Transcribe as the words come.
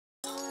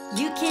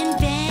You can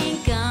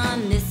bank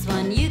on this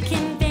one, you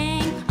can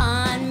bank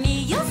on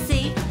me. You'll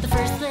see the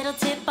first little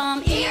tip,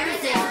 I'm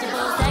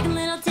irresistible. Second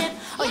little tip,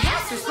 oh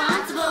yes,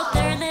 responsible.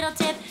 Third little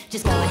tip,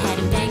 just go ahead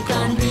and bank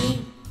on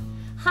me.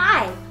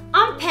 Hi,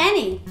 I'm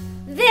Penny.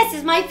 This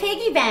is my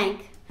piggy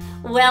bank.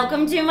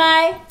 Welcome to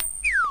my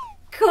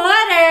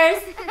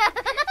quarters.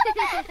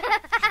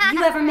 Have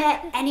you ever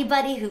met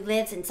anybody who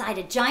lives inside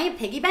a giant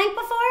piggy bank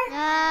before?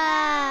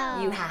 No.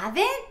 You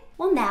haven't?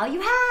 Well, now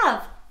you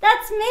have.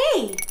 That's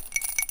me.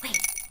 Wait,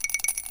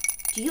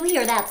 do you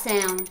hear that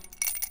sound?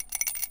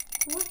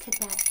 What could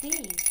that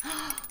be?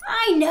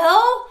 I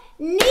know!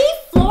 Knee,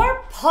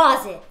 floor,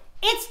 pause it.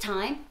 It's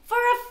time for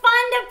a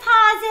fun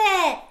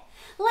deposit.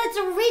 Let's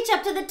reach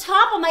up to the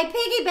top of my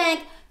piggy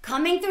bank,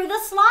 coming through the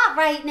slot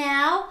right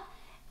now.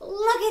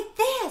 Look at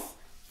this,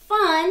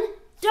 fun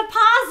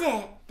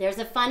deposit. There's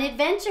a fun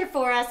adventure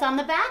for us on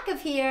the back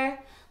of here.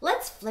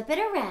 Let's flip it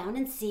around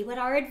and see what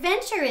our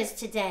adventure is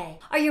today.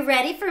 Are you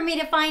ready for me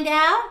to find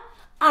out?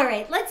 All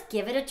right, let's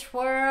give it a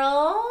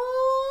twirl.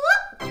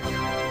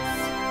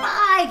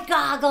 Spy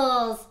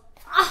goggles.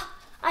 Ah,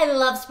 I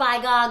love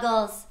spy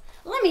goggles.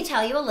 Let me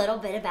tell you a little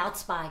bit about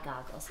spy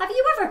goggles. Have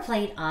you ever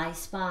played I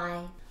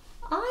Spy?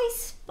 I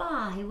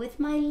spy with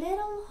my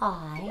little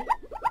eye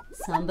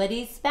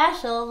somebody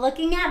special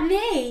looking at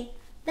me.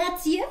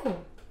 That's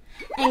you.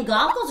 And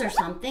goggles are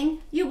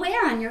something you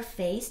wear on your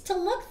face to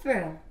look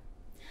through.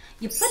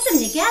 You put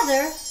them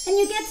together and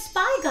you get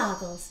spy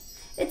goggles.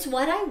 It's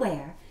what I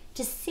wear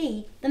to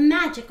see the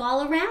magic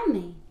all around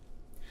me.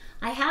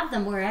 I have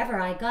them wherever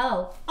I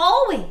go,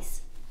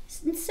 always.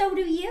 And so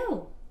do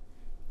you.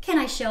 Can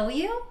I show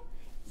you?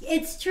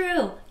 It's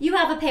true. You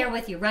have a pair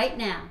with you right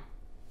now.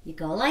 You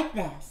go like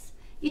this.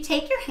 You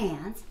take your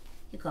hands,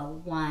 you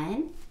go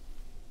 1,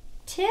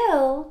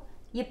 2,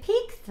 you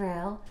peek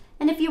through,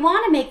 and if you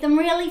want to make them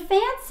really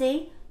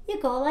fancy, you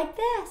go like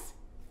this.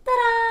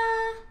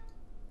 Ta-da!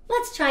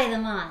 Let's try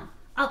them on.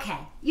 Okay,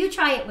 you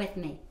try it with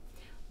me.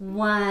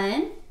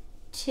 1,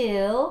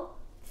 2,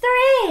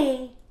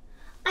 3.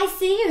 I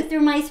see you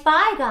through my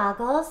spy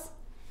goggles.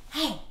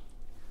 Hey,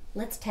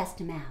 let's test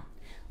them out.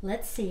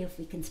 Let's see if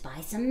we can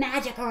spy some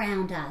magic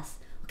around us.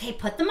 Okay,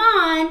 put them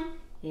on.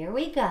 Here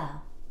we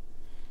go.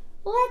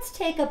 Let's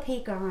take a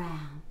peek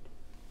around.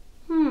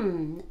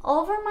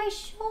 Over my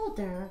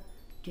shoulder,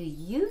 do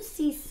you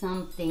see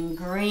something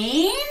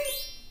green?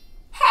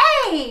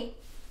 Hey!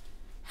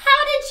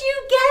 How did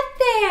you get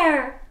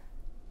there?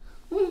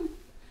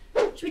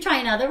 Should we try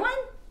another one?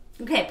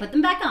 Okay, put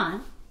them back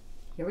on.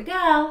 Here we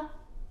go.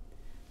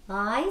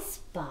 I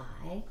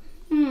spy,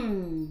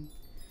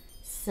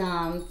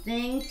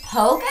 something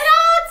polka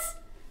dots?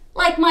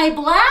 Like my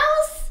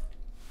blouse?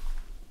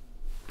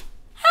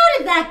 How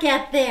did that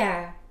get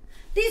there?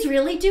 These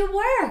really do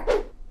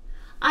work.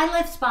 I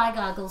love spy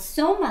goggles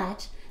so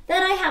much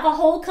that I have a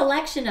whole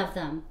collection of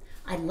them.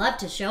 I'd love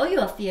to show you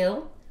a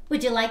few.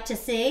 Would you like to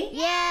see?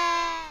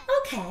 Yeah.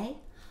 Okay,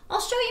 I'll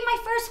show you my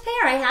first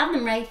pair. I have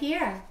them right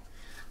here.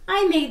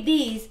 I made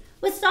these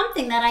with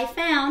something that I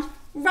found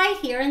right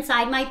here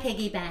inside my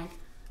piggy bank.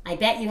 I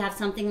bet you have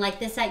something like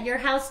this at your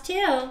house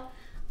too.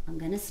 I'm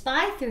gonna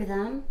spy through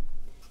them.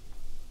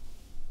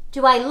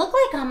 Do I look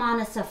like I'm on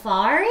a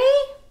safari?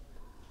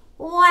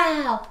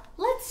 Wow,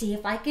 let's see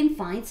if I can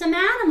find some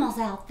animals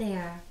out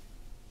there.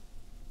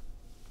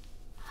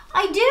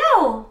 I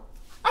do!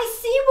 I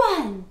see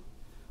one.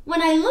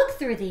 When I look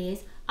through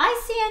these,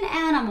 I see an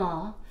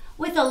animal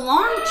with a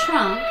long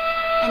trunk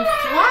and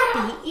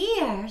floppy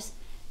ears.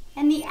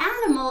 And the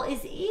animal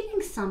is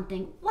eating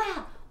something.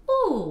 Wow,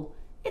 ooh,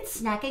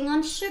 it's snacking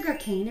on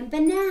sugarcane and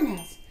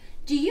bananas.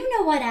 Do you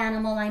know what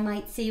animal I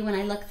might see when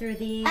I look through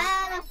these?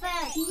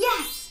 Elephant.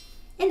 Yes,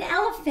 an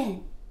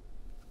elephant.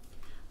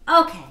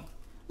 Okay,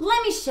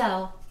 let me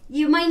show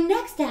you my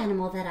next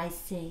animal that I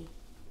see.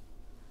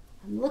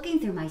 I'm looking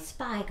through my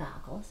spy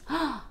goggles.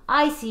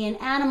 I see an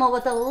animal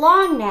with a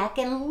long neck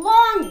and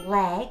long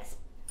legs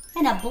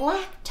and a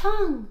black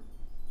tongue.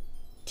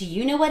 Do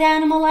you know what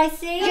animal I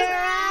see?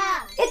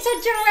 Giraffe. It's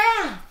a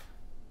giraffe.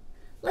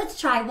 Let's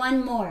try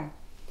one more.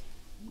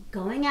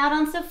 Going out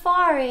on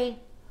safari.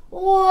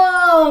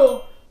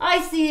 Whoa!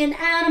 I see an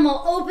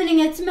animal opening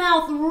its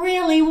mouth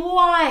really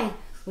wide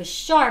with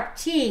sharp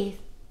teeth.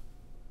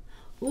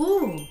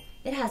 Ooh,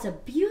 it has a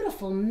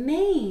beautiful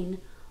mane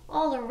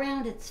all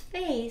around its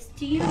face.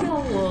 Do you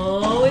know?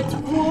 Whoa, it's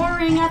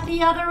roaring at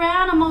the other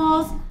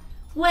animals.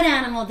 What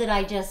animal did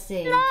I just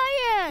see?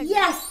 Lion.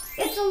 Yes,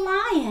 it's a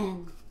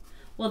lion.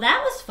 Well,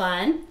 that was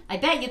fun. I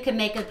bet you could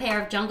make a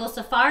pair of jungle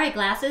safari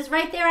glasses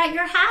right there at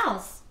your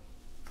house.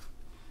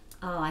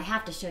 Oh, I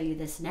have to show you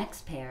this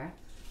next pair.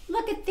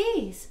 Look at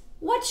these.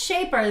 What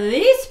shape are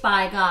these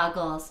spy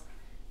goggles?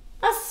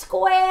 A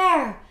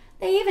square.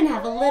 They even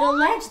have a little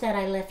ledge that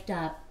I lift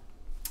up.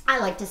 I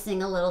like to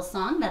sing a little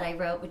song that I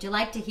wrote. Would you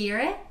like to hear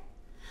it?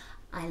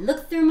 I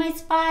look through my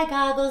spy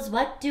goggles,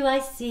 what do I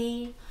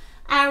see?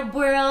 Our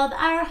world,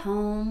 our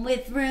home,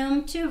 with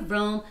room to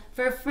roam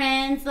for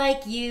friends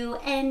like you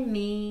and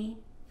me.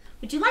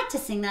 Would you like to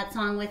sing that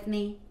song with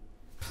me?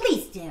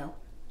 Please do.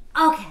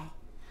 Okay,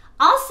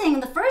 I'll sing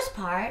the first part.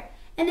 part,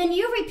 and then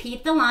you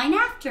repeat the line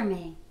after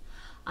me.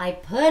 I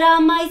put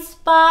on my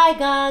spy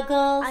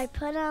goggles. I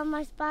put on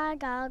my spy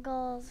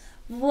goggles.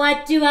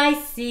 What do I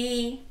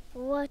see?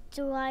 What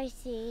do I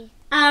see?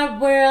 Our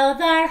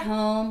world, our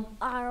home.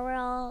 Our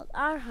world,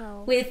 our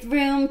home. With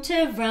room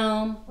to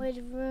roam. With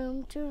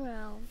room to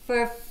roam.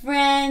 For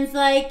friends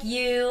like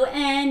you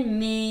and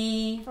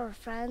me. For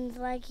friends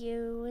like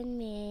you and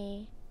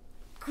me.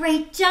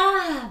 Great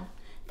job!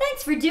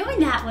 Thanks for doing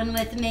that one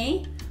with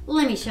me.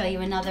 Let me show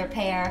you another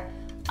pair.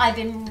 I've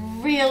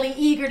been really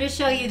eager to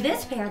show you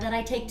this pair that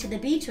I take to the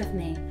beach with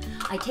me.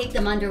 I take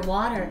them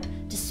underwater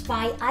to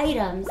spy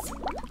items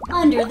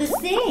under the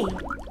sea.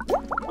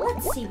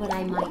 Let's see what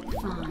I might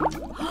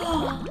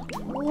find.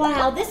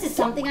 Wow, this is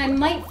something I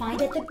might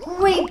find at the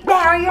Great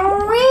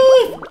Barrier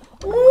Reef.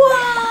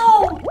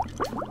 Wow!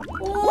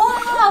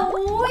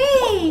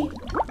 Wow-wee!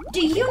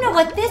 Do you know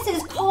what this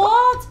is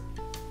called?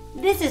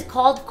 This is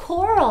called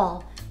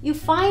coral. You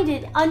find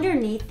it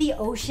underneath the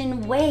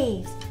ocean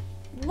waves,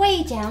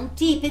 way down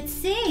deep at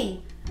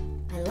sea.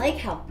 I like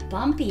how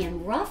bumpy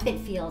and rough it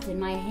feels in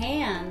my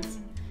hands.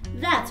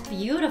 That's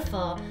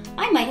beautiful.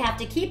 I might have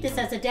to keep this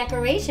as a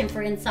decoration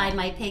for inside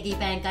my piggy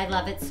bank. I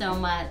love it so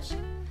much.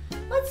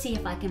 Let's see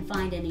if I can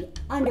find any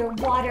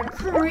underwater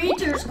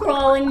creatures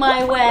crawling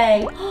my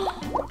way.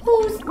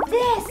 Who's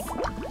this?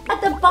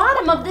 At the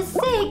bottom of the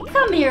sea.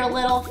 Come here,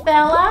 little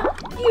fella.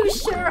 You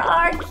sure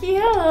are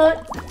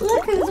cute.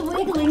 Look who's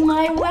wiggling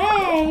my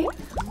way.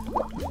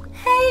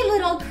 Hey,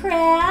 little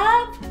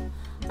crab.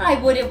 I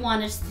wouldn't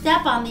want to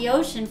step on the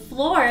ocean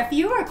floor if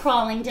you were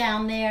crawling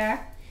down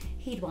there.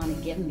 He'd want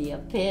to give me a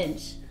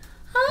pinch.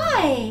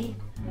 Hi.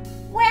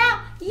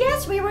 Well,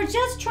 yes, we were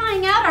just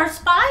trying out our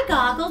spy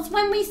goggles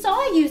when we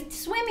saw you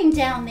swimming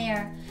down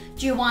there.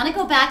 Do you want to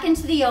go back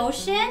into the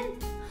ocean?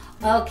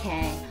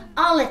 Okay,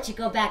 I'll let you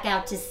go back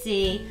out to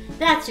sea.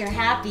 That's your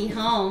happy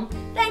home.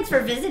 Thanks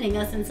for visiting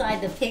us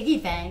inside the piggy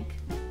bank.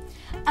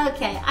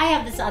 Okay, I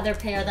have this other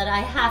pair that I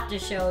have to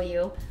show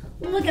you.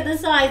 Look at the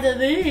size of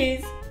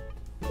these.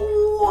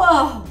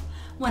 Whoa!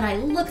 When I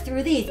look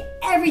through these,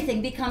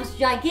 everything becomes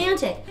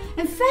gigantic.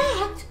 In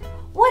fact,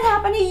 what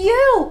happened to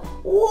you?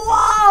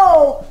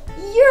 Whoa!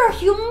 You're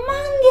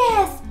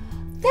humongous!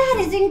 That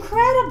is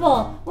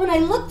incredible! When I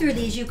look through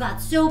these, you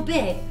got so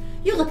big.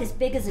 You look as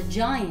big as a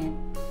giant.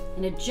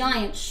 And a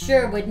giant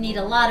sure would need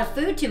a lot of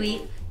food to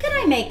eat. Can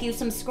I make you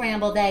some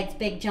scrambled eggs,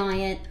 big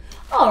giant?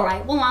 All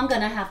right, well, I'm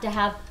gonna have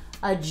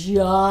a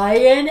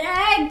giant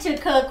egg to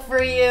cook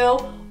for you.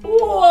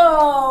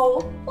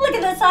 Whoa! Look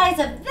at the size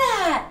of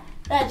that!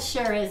 That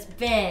sure is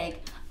big.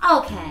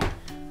 Okay.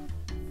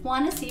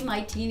 Want to see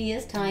my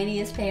teeniest,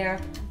 tiniest pair?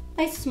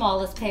 My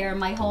smallest pair in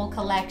my whole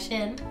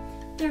collection.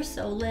 They're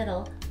so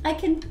little, I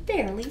can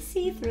barely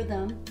see through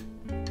them.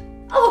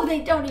 Oh, they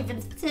don't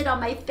even sit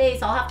on my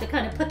face. I'll have to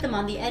kind of put them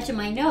on the edge of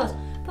my nose.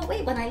 But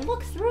wait, when I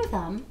look through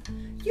them,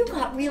 you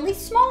got really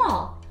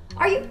small.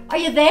 Are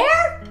you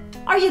there?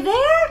 Are you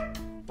there?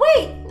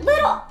 Wait,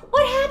 little,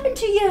 what happened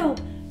to you?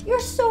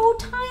 You're so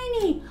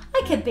tiny.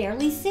 I can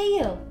barely see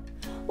you.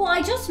 Well,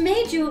 I just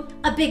made you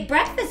a big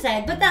breakfast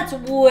egg, but that's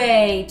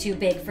way too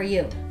big for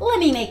you. Let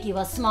me make you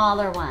a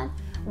smaller one.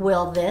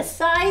 Will this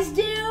size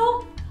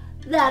do?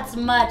 That's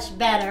much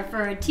better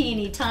for a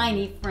teeny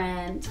tiny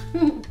friend.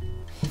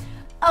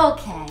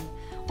 Okay,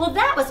 well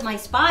that was my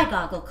spy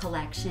goggle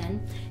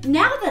collection.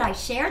 Now that I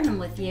shared them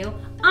with you,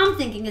 I'm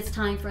thinking it's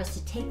time for us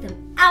to take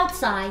them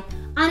outside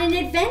on an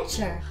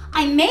adventure.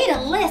 I made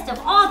a list of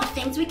all the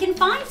things we can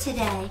find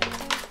today.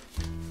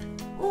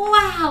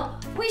 Wow,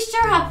 we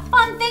sure have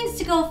fun things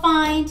to go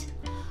find.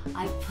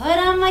 I put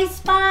on my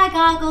spy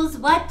goggles,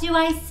 what do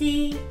I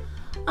see?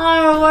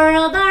 Our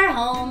world, our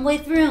home,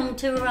 with room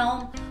to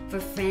roam, for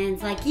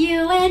friends like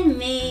you and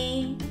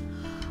me.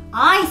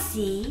 I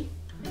see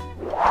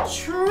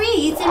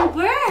trees and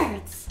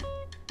birds,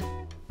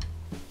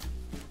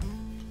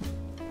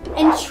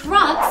 and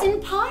trucks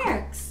and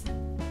parks,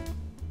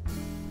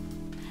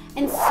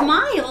 and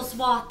smiles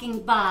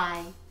walking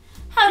by.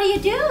 How do you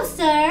do,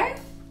 sir?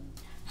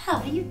 How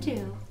do you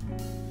do?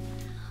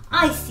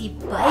 I see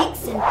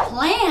bikes and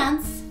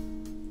plants,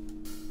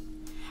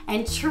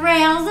 and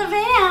trails of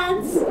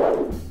ants,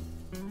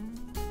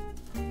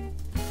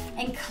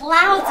 and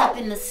clouds up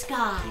in the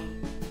sky.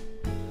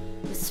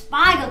 With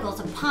spy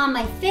goggles upon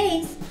my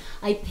face,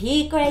 I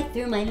peek right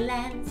through my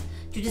lens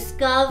to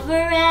discover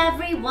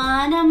every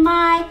one of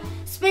my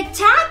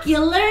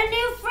spectacular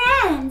new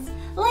friends,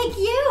 like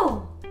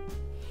you.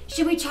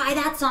 Should we try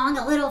that song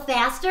a little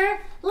faster?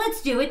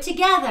 Let's do it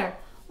together.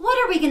 What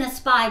are we gonna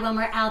spy when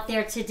we're out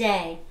there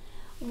today?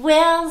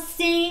 We'll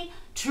see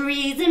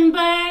trees and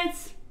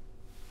birds,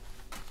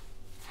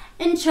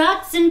 and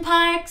trucks and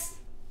parks,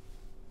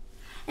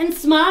 and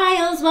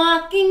smiles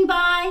walking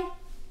by.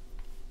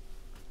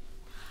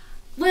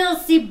 We'll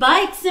see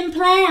bikes and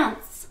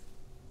plants,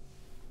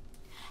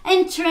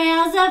 and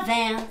trails of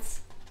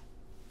ants,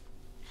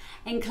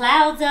 and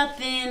clouds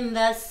up in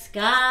the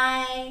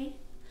sky.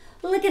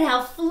 Look at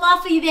how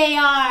fluffy they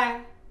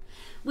are.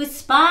 With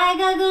spy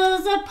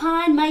goggles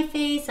upon my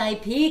face, I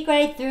peek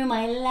right through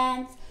my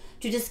lens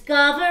to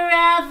discover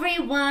every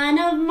one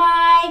of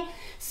my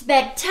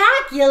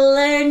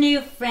spectacular new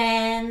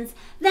friends.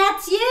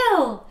 That's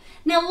you.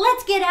 Now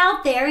let's get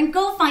out there and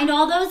go find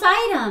all those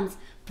items.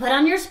 Put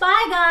on your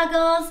spy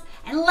goggles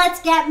and let's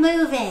get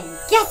moving.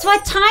 Guess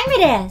what time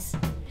it is?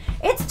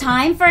 It's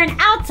time for an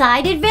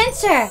outside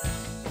adventure.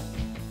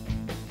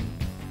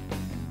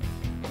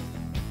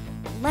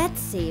 Let's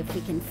see if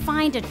we can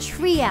find a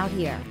tree out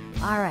here.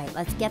 All right,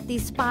 let's get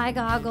these spy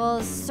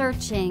goggles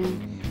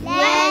searching.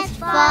 Let's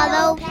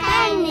follow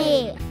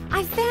Penny.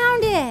 I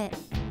found it.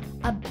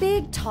 A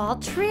big, tall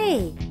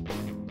tree.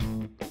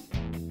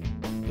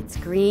 It's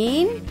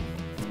green.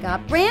 It's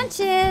got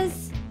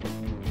branches.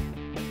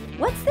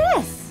 What's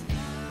this?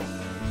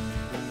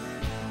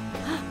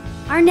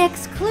 Our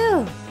next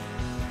clue.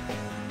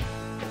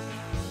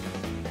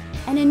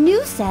 And a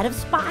new set of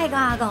spy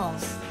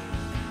goggles.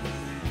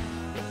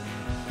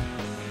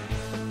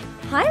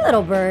 Hi,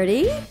 little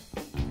birdie.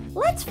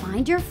 Let's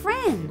find your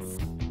friends.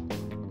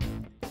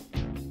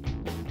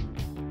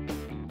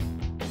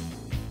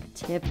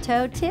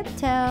 Tiptoe,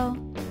 tiptoe.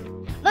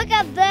 Look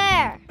up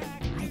there.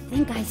 I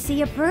think I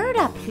see a bird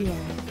up here.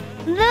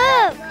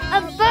 Look,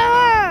 a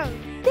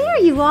bird. There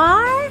you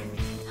are.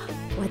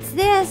 What's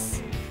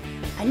this?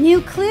 A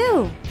new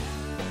clue.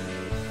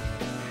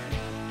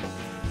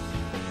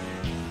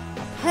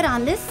 Put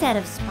on this set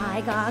of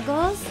spy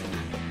goggles.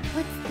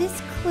 What's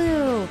this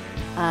clue?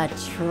 A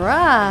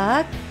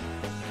truck.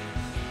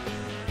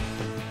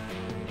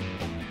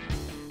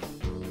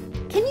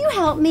 Can you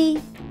help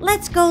me?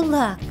 Let's go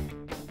look.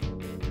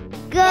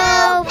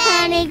 Go,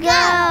 Penny,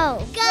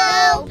 go.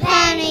 Go,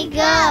 Penny,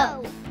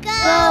 go.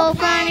 Go,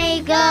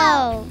 Penny,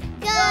 go.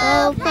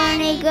 Go,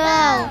 Penny,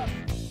 go.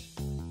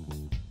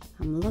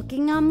 I'm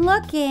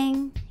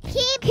looking.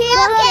 Keep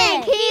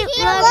looking. Keep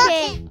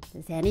looking.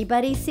 Does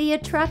anybody see a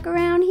truck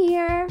around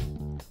here?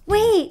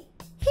 Wait,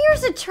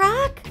 here's a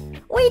truck.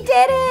 We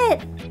did it.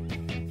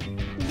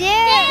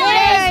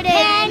 There it is,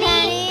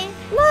 Penny.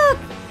 Look,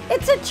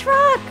 it's a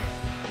truck.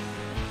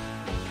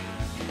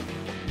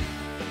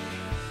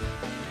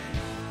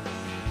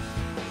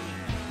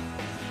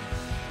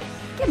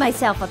 Give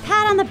myself a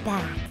pat on the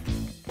back.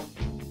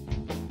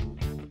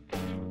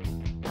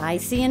 I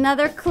see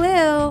another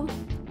clue.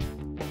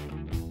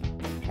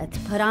 Let's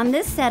put on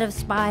this set of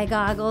spy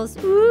goggles.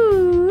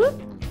 Ooh!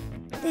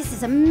 This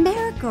is a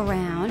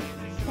merry-go-round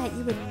that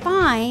you would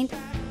find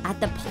at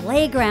the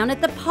playground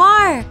at the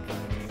park.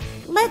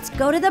 Let's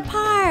go to the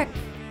park.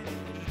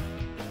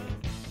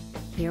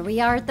 Here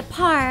we are at the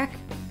park.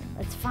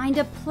 Let's find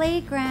a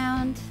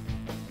playground.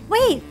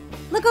 Wait,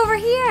 look over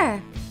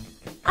here.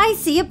 I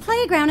see a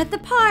playground at the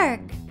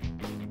park.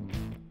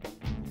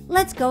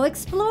 Let's go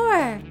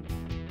explore.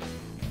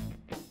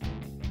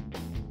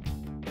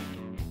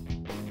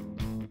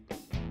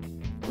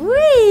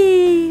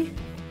 Whee!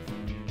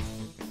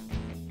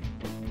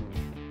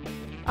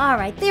 All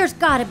right, there's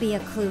gotta be a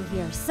clue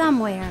here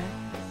somewhere.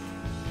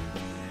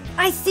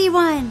 I see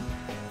one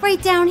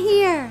right down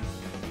here.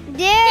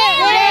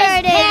 There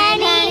it is,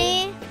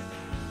 Penny.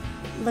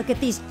 Look at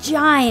these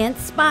giant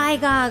spy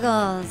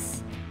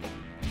goggles.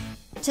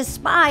 To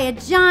spy a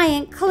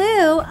giant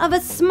clue of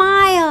a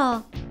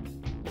smile.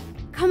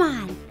 Come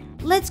on,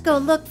 let's go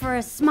look for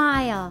a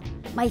smile.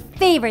 My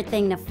favorite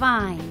thing to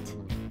find.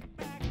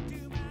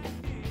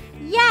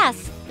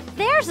 Yes,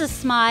 there's a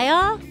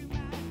smile.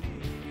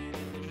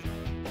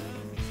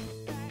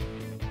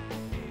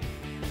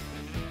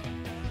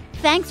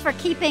 Thanks for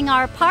keeping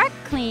our park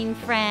clean,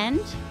 friend.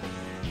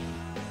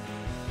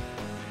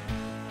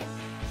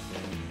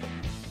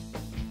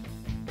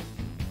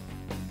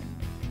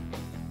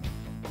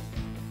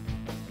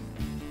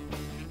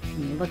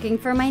 I'm looking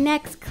for my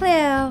next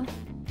clue.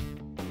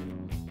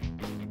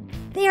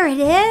 There it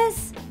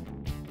is.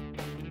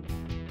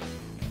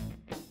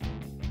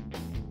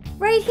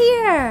 Right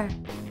here.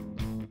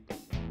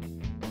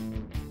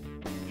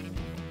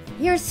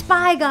 Here's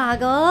spy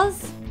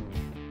goggles.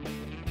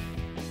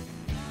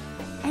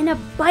 And a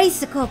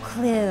bicycle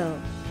clue.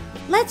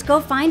 Let's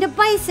go find a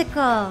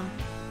bicycle.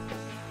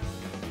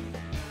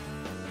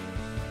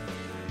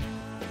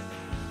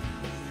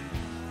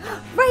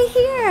 Right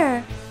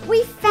here.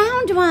 We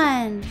found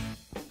one.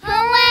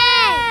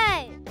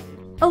 Hooray!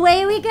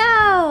 Away we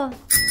go.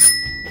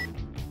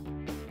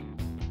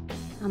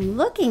 I'm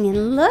looking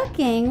and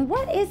looking.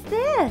 What is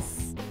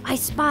this? I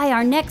spy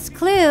our next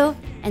clue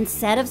and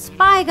set of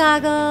spy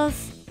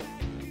goggles.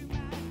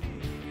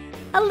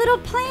 A little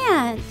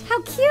plant.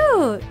 How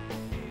cute.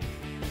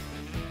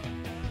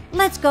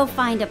 Let's go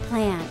find a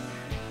plant.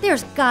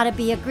 There's gotta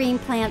be a green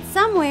plant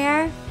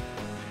somewhere.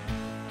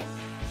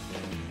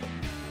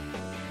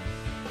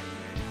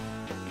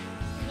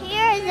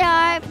 Here's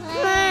our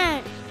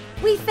plant.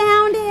 We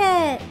found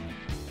it.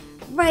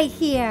 Right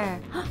here.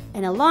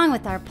 And along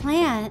with our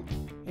plant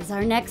is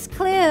our next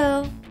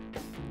clue.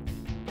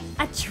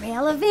 A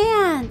trail of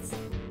ants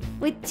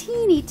with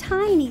teeny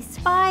tiny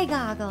spy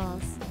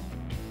goggles.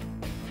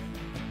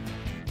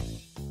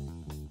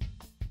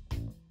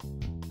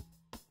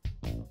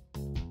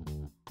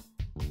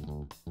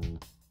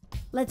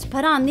 Let's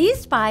put on these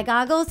spy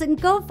goggles and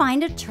go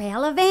find a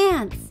trail of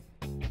ants.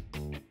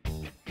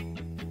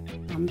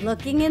 I'm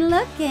looking and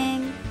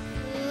looking.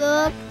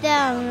 Look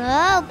down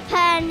low,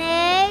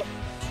 Penny.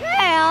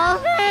 Trail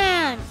of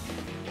ants.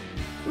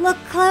 Look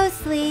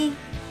closely.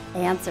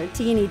 Ants are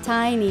teeny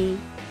tiny.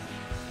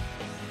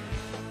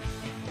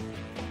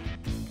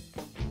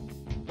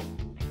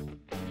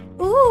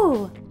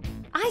 Ooh,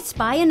 I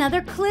spy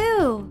another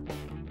clue.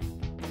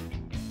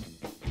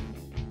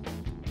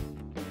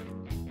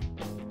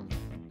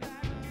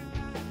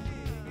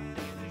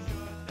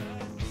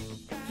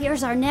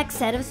 Here's our next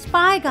set of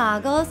spy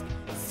goggles.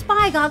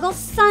 Spy goggles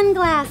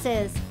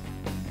sunglasses.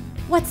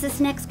 What's this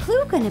next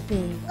clue gonna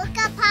be? Look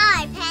up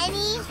high,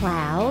 Penny.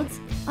 Clouds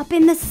up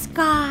in the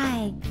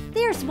sky.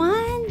 There's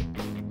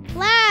one.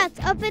 Clouds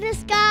up in the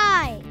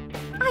sky.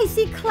 I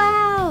see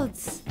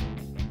clouds.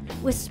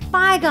 With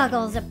spy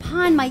goggles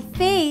upon my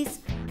face,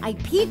 I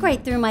peek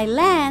right through my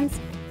lens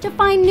to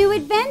find new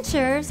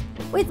adventures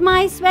with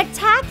my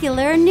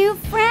spectacular new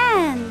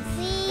friends.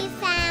 We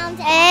found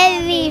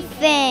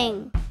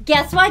everything.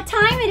 Guess what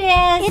time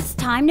it is? It's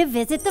time to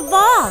visit the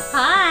vault.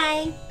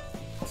 Hi.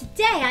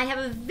 Today I have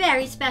a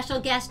very special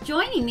guest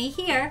joining me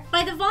here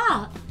by the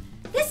vault.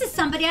 This is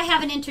somebody I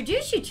haven't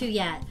introduced you to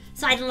yet.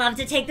 So I'd love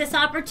to take this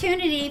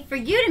opportunity for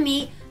you to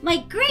meet my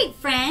great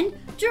friend,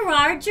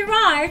 Gerard,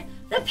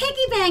 the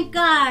piggy bank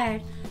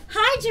guard.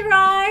 Hi,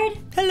 Gerard.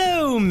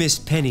 Hello, Miss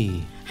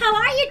Penny. How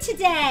are you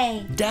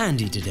today?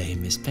 Dandy today,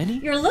 Miss Penny.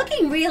 You're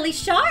looking really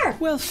sharp.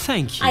 Well,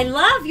 thank you. I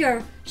love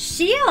your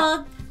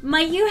shield.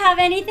 Might you have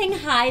anything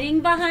hiding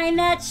behind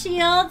that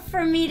shield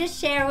for me to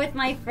share with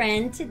my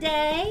friend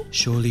today?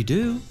 Surely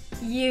do.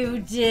 You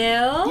do?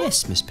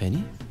 Yes, Miss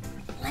Penny.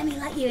 Let me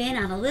let you in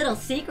on a little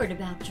secret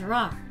about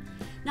Gerard.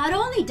 Not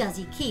only does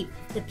he keep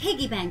the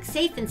piggy bank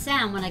safe and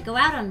sound when I go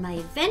out on my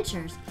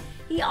adventures,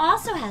 he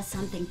also has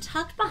something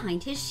tucked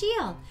behind his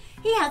shield.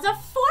 He has a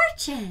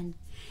fortune.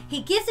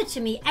 He gives it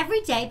to me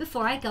every day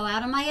before I go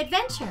out on my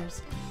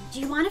adventures. Do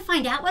you want to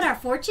find out what our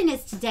fortune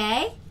is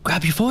today?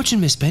 Grab your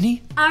fortune, Miss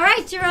Penny. All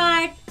right,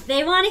 Gerard.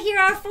 They want to hear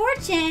our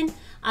fortune.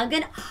 I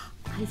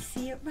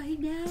see it right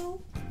now.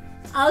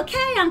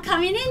 Okay, I'm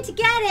coming in to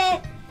get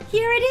it.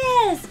 Here it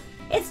is.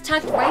 It's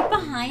tucked right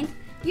behind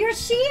your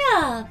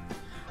shield.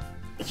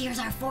 Here's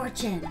our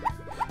fortune.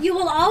 You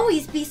will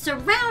always be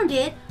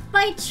surrounded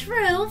by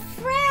true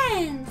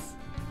friends.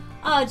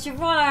 Oh,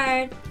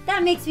 Gerard,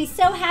 that makes me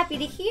so happy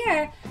to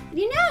hear.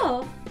 You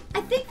know,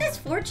 I think this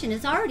fortune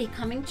is already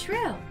coming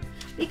true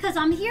because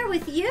I'm here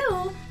with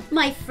you,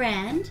 my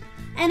friend,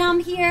 and I'm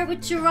here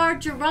with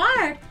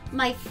Gerard,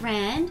 my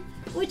friend,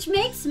 which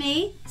makes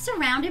me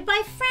surrounded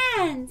by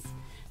friends.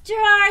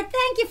 Gerard,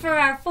 thank you for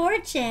our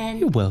fortune.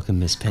 You're welcome,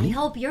 Miss I Penny.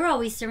 hope you're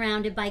always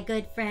surrounded by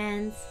good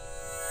friends.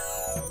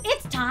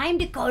 It's time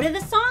to go to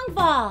the song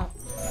vault.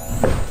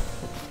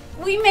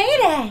 We made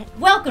it!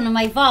 Welcome to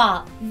my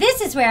vault.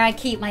 This is where I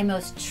keep my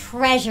most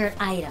treasured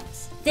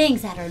items,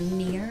 things that are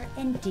near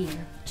and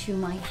dear to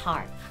my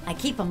heart. I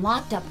keep them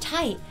locked up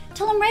tight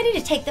till I'm ready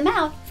to take them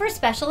out for a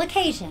special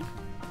occasion.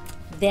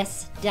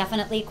 This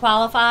definitely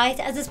qualifies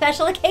as a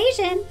special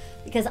occasion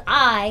because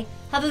I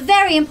have a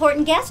very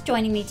important guest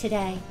joining me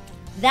today.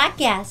 That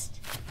guest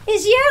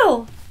is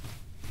you.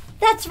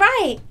 That's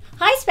right.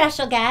 Hi,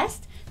 special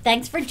guest.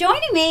 Thanks for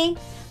joining me.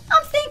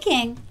 I'm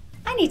thinking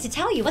I need to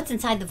tell you what's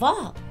inside the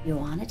vault. You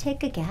want to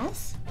take a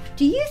guess?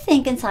 Do you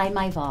think inside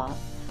my vault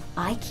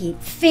I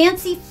keep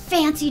fancy,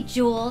 fancy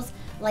jewels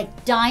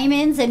like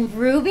diamonds and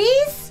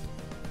rubies?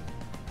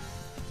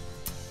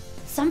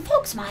 Some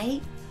folks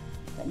might,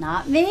 but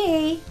not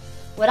me.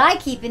 What I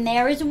keep in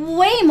there is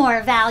way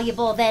more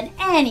valuable than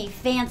any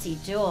fancy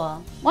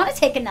jewel. Want to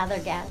take another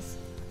guess?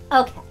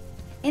 Okay,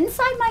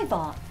 inside my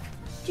vault,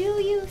 do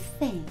you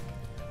think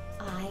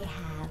I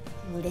have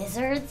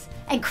lizards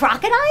and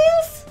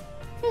crocodiles?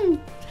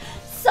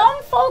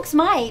 Some folks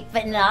might,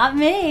 but not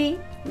me.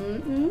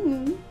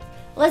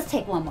 Let's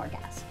take one more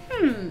guess.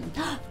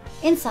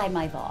 Inside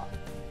my vault,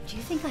 do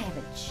you think I have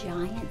a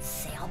giant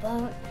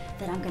sailboat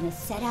that I'm gonna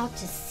set out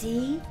to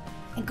sea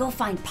and go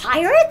find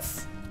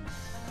pirates?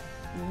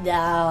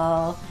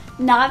 No,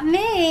 not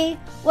me.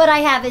 What I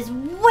have is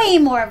way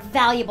more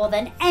valuable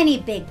than any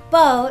big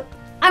boat.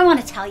 I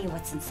want to tell you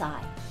what's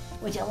inside.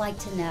 Would you like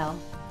to know?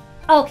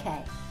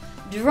 Okay,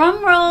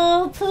 drum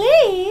roll,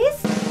 please.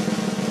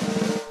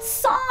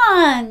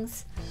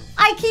 Songs!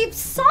 I keep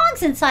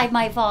songs inside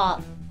my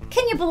vault.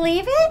 Can you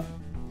believe it?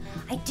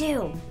 I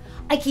do.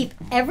 I keep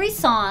every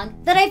song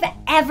that I've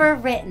ever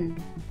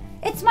written.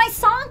 It's my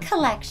song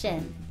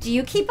collection. Do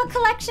you keep a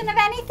collection of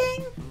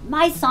anything?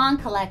 My song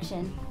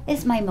collection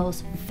is my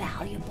most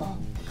valuable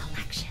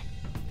collection.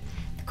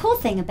 The cool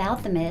thing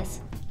about them is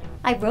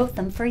I wrote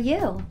them for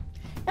you.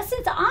 Now,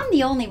 since I'm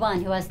the only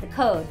one who has the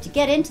code to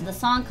get into the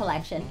song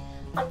collection,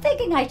 I'm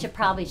thinking I should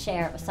probably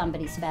share it with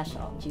somebody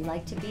special. Would you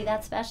like to be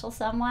that special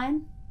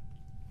someone?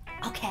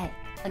 Okay,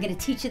 I'm going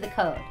to teach you the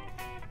code.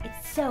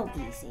 It's so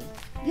easy.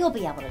 You'll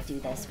be able to do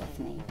this with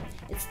me.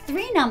 It's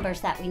 3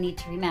 numbers that we need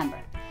to remember.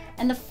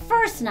 And the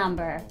first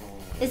number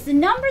is the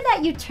number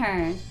that you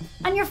turned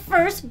on your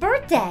first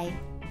birthday.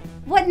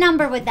 What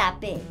number would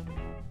that be?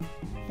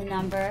 The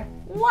number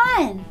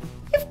 1.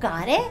 You've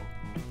got it.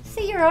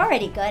 See, you're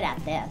already good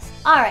at this.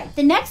 All right,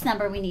 the next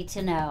number we need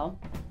to know.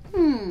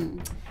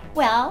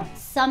 Well,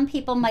 some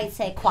people might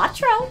say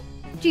quattro.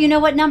 Do you know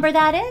what number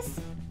that is?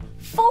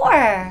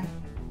 4.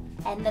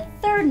 And the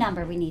third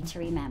number we need to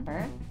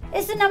remember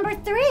is the number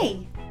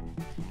 3.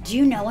 Do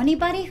you know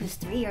anybody who's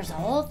 3 years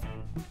old?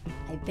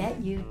 I bet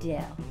you do.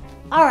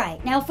 All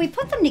right, now if we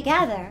put them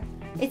together,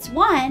 it's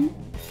 1,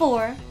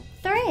 4,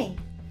 3.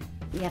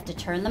 You have to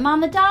turn them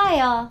on the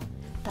dial.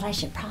 But I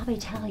should probably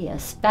tell you a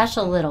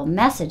special little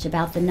message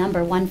about the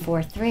number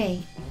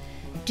 143.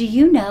 Do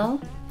you know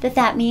that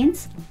that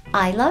means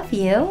I love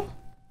you?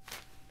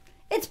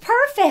 It's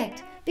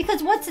perfect,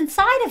 because what's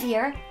inside of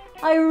here,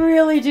 I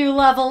really do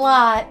love a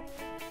lot.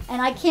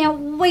 And I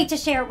can't wait to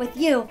share it with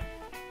you.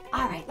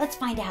 All right, let's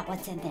find out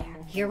what's in there.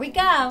 Here we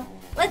go.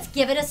 Let's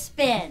give it a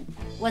spin.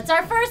 What's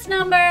our first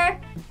number?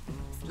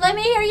 Let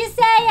me hear you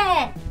say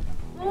it.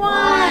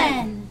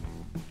 1.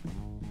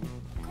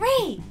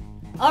 Great.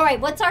 All right,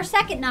 what's our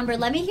second number?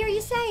 Let me hear you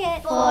say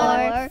it.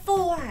 4.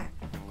 4.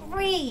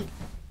 Great.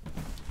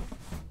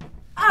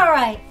 All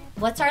right,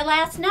 what's our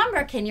last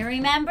number? Can you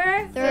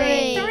remember?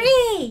 3.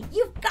 3.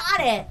 You've got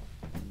it.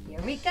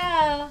 Here we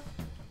go.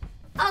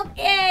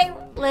 Okay,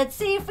 let's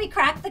see if we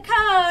crack the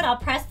code. I'll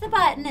press the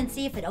button and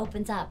see if it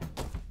opens up.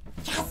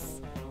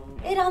 Yes,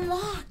 it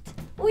unlocked.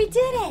 We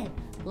did it.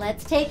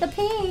 Let's take a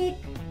peek.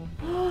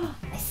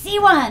 I see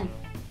one.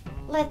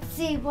 Let's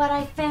see what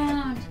I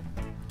found.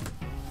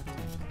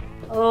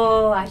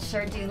 Oh, I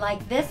sure do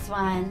like this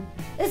one.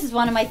 This is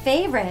one of my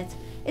favorites.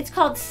 It's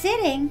called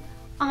Sitting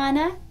on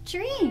a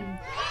Dream.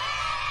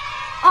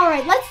 All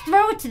right, let's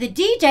throw it to the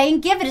DJ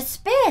and give it a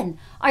spin.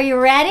 Are you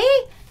ready?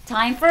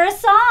 Time for a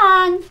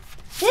song.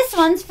 This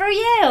one's for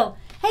you.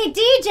 Hey,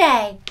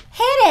 DJ,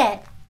 hit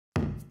it.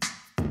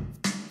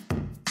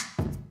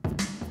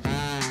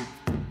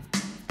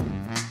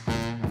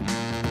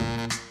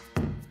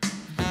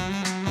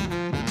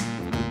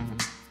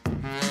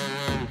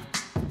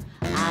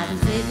 I've been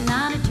sitting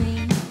on a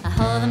dream, I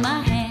hold in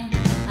my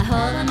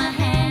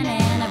hand,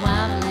 and I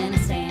waddle in the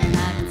sand.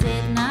 I've been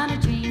sitting on a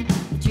dream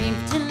for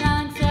too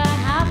long, so I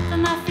hop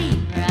on my feet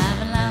where I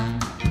belong.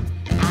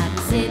 I've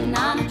been sitting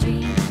on a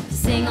dream to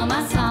sing all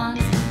my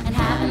songs, and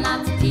having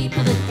lots of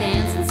people to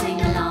dance and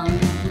sing along,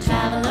 and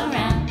travel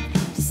around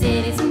to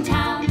cities and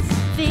towns,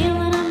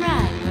 feeling I'm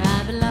right where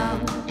I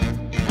belong.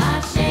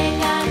 I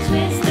shake, I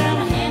twist, throw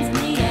my hands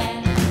in the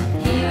air,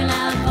 hear a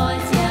loud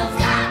voice yell,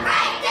 "Stop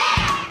right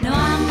there!" No,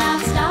 I'm not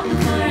stopping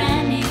for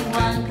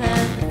anyone,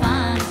 'cause the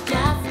fun's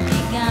just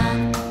begun.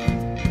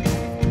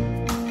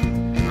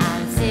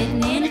 I'm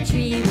sitting in a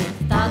tree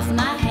with thoughts in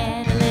my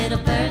head, a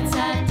little bird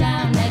sat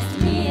down next to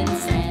me and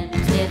said,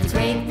 "There's a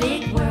great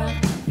big world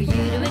for you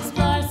to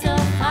explore, so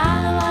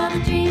follow all the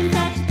dreams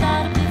that you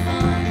thought of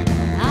before."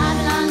 I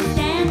belong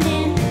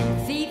standing,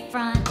 feet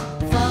front,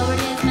 forward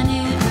is my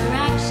new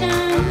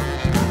direction,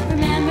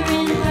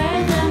 remembering the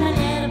words of my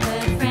little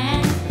bird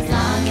friend. As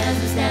long as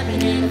we're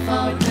stepping in the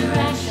forward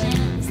direction,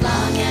 as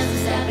long as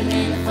we're stepping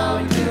in the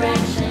forward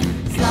direction,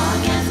 as long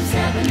as we're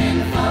stepping in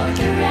the forward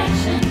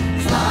direction,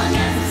 as long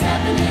as we're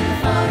stepping in the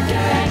forward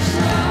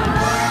direction.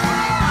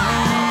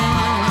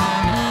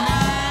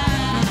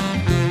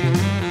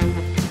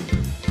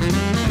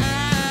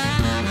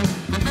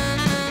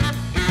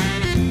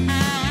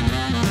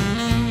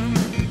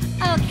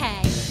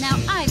 Okay, now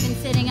I've been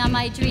sitting on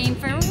my dream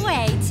for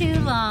way too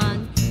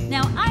long.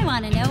 Now I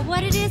want to know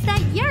what it is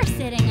that you're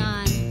sitting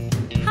on.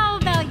 How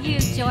about you,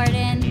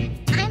 Jordan?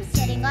 I'm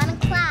sitting on a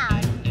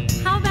cloud.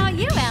 How about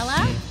you,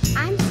 Ella?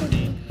 I'm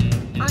sitting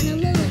on a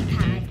lily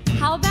pad.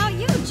 How about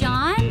you,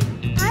 John?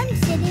 I'm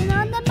sitting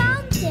on the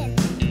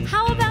mountain.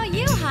 How about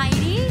you,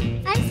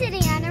 Heidi? I'm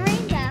sitting on a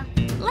rainbow.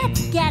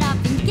 Let's get up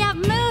and get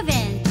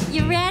moving.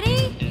 You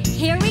ready?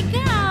 Here we go.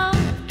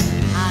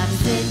 I've been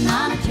sitting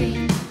on a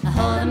tree, a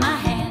hold in my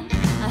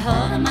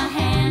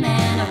hand,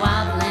 and a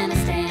wobble and a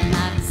stand.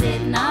 I've been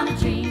sitting on a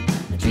dream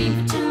for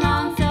too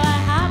long, so I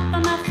hop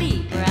on my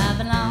feet where I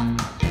belong.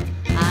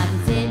 I've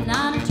been sitting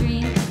on a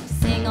dream to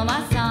sing all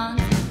my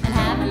songs, and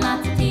having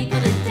lots of people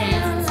to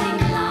dance and sing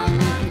along.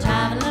 We can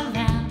travel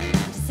around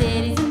to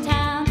cities and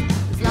towns,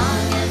 as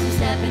long as we're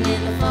stepping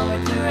in the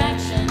forward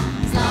direction,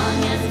 as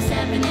long as we're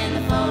stepping in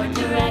the forward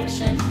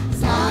direction,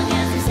 as long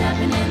as we're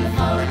stepping in the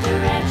forward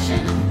direction,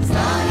 as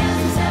long as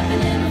we're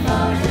stepping in the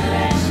forward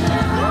direction.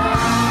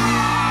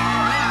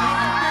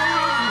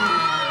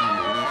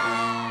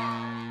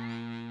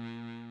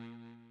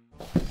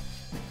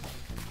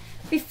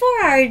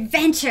 Before our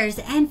adventures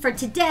end for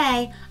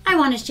today, I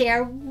want to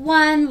share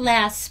one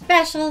last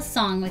special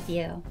song with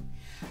you.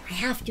 I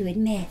have to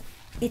admit,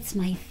 it's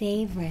my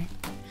favorite.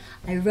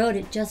 I wrote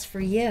it just for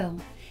you.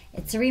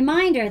 It's a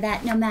reminder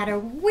that no matter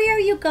where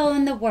you go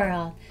in the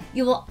world,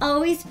 you will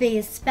always be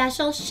a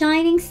special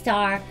shining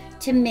star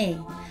to me.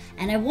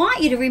 And I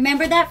want you to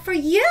remember that for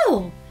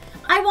you.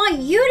 I want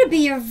you to be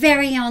your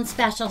very own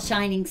special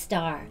shining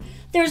star.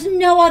 There's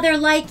no other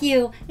like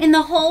you in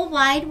the whole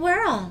wide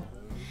world.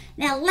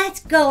 Now let's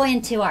go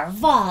into our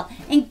vault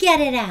and get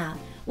it out.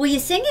 Will you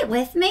sing it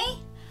with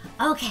me?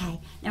 Okay,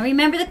 now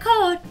remember the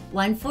code.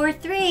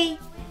 143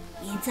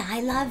 means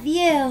I love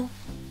you.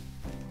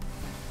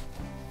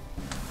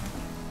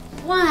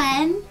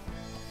 1,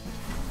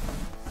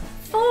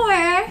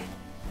 4,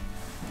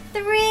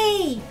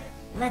 3.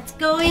 Let's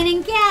go in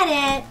and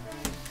get it.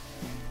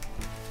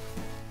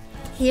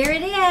 Here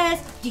it is.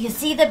 Do you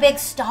see the big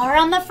star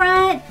on the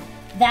front?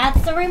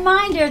 That's a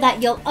reminder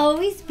that you'll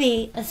always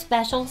be a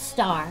special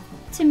star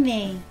to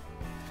me.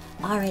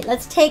 All right,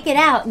 let's take it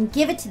out and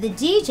give it to the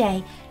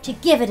DJ to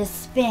give it a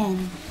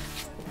spin.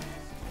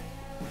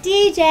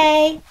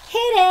 DJ,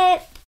 hit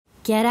it.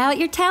 Get out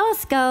your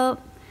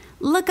telescope.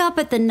 Look up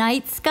at the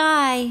night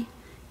sky.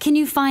 Can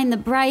you find the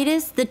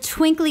brightest, the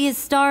twinkliest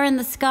star in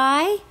the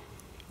sky?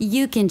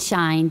 You can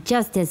shine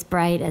just as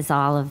bright as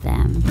all of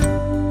them.